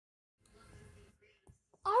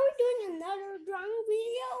doing another drawing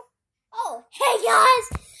video. Oh, hey guys!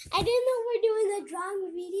 I didn't know we're doing a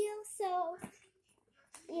drawing video, so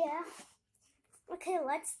yeah. Okay,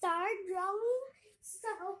 let's start drawing.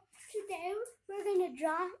 So today we're gonna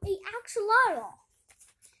draw a axolote,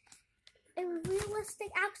 a realistic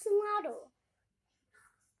axolote.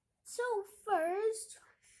 So first,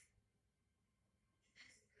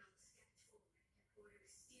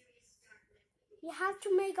 you have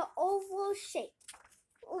to make an oval shape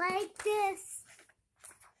like this.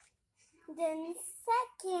 Then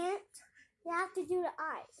second, you have to do the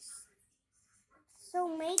eyes. So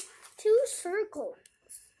make 2 circles.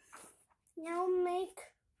 Now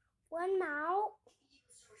make one mouth.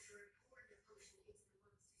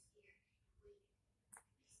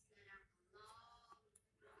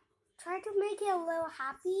 Try to make it a little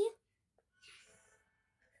happy.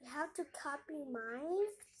 You have to copy mine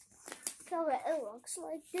so that it looks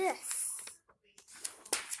like this.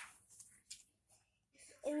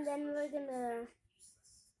 And then we're gonna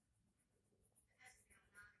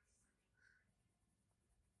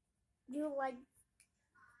do like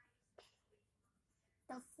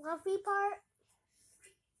the fluffy part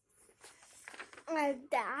like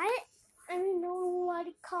that. I don't know what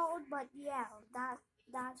it's called, but yeah,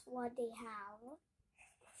 that's what they have.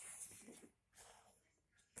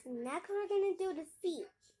 Next we're gonna do the feet.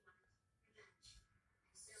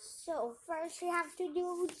 So first you have to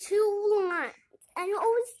do 2 lines. And you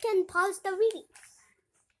always can pause the video.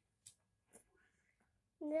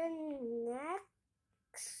 Then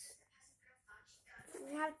next,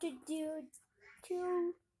 you have to do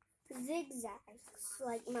 2 zigzags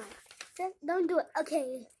like mine. Just don't do it.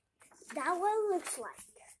 Okay, that one looks like.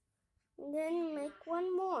 And then make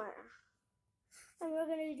one more. And we're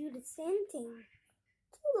gonna do the same thing.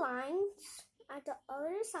 2 lines at the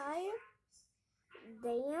other side.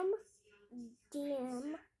 Damn,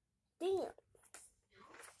 damn, damn.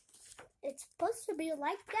 It's supposed to be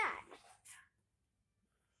like that.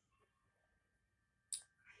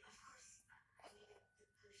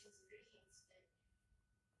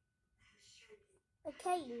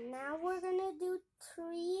 Okay, now we're gonna do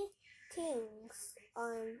 3 things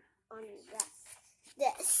on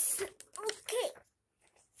this. Okay.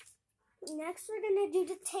 Next we're gonna do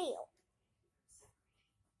the tail.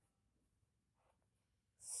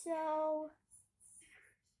 So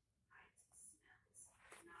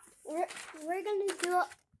we're gonna do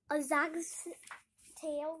a zag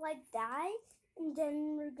tail like that, and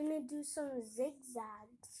then we're gonna do some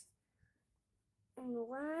zigzags on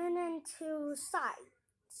 1 and 2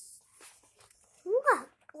 sides. Look,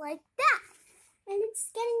 like that, and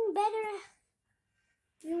it's getting better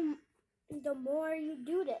the more you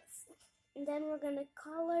do this. And then we're gonna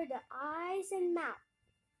color the eyes and mouth.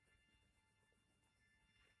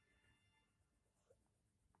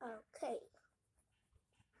 Okay.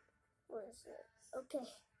 What is it? Okay.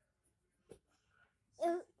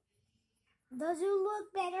 Does it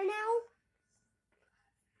look better now?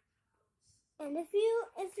 And if you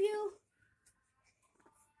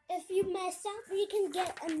mess up, you can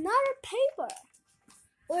get another paper,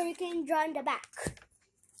 or you can draw in the back.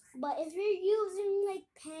 But if you're using like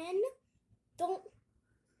pen,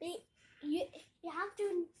 you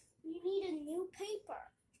need a new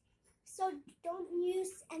paper. So don't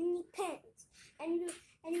use any pens,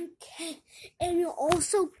 and you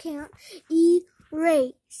also can't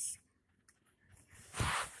erase.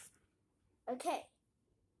 Okay.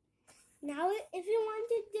 Now, if you want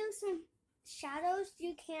to do some shadows,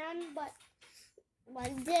 you can. But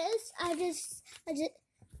like this, I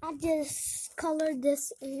just colored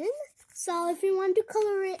this in. So if you want to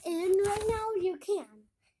color it in right now, you can.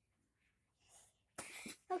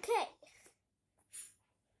 Okay.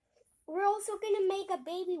 We're also gonna make a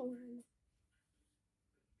baby one.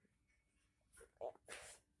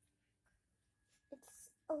 It's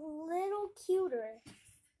a little cuter.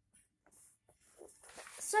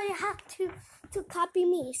 So you have to copy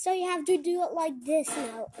me. So you have to do it like this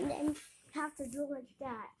now, and then you have to do it like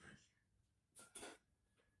that.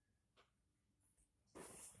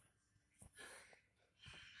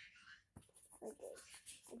 Okay,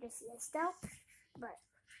 I just messed up, but.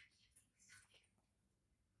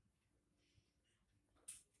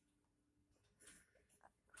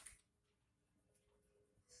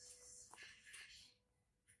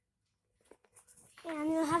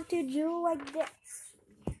 And you have to do like this.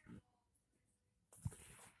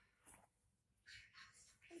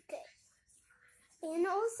 Okay. And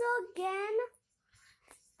also again,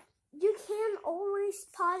 you can always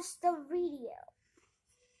pause the video.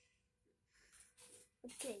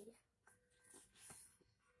 Okay.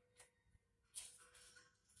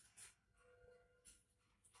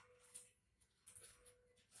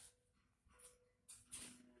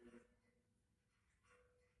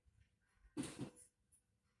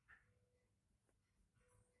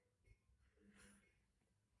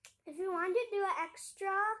 If you want to do an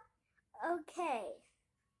extra, okay,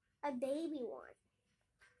 a baby one.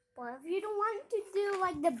 But if you don't want to do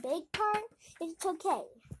like the big part, it's okay.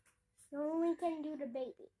 You only can do the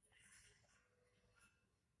baby.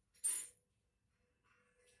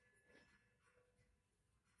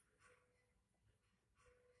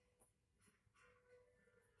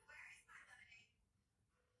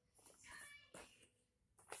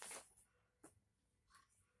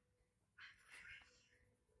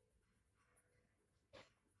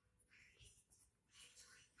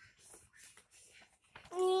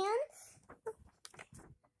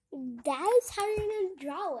 And that is how you're going to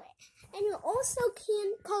draw it. And you also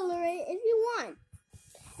can color it if you want.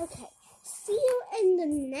 Okay, see you in the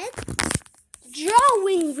next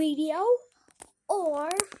drawing video or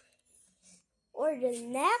the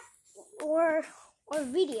next or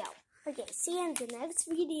video. Okay, see you in the next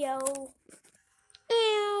video.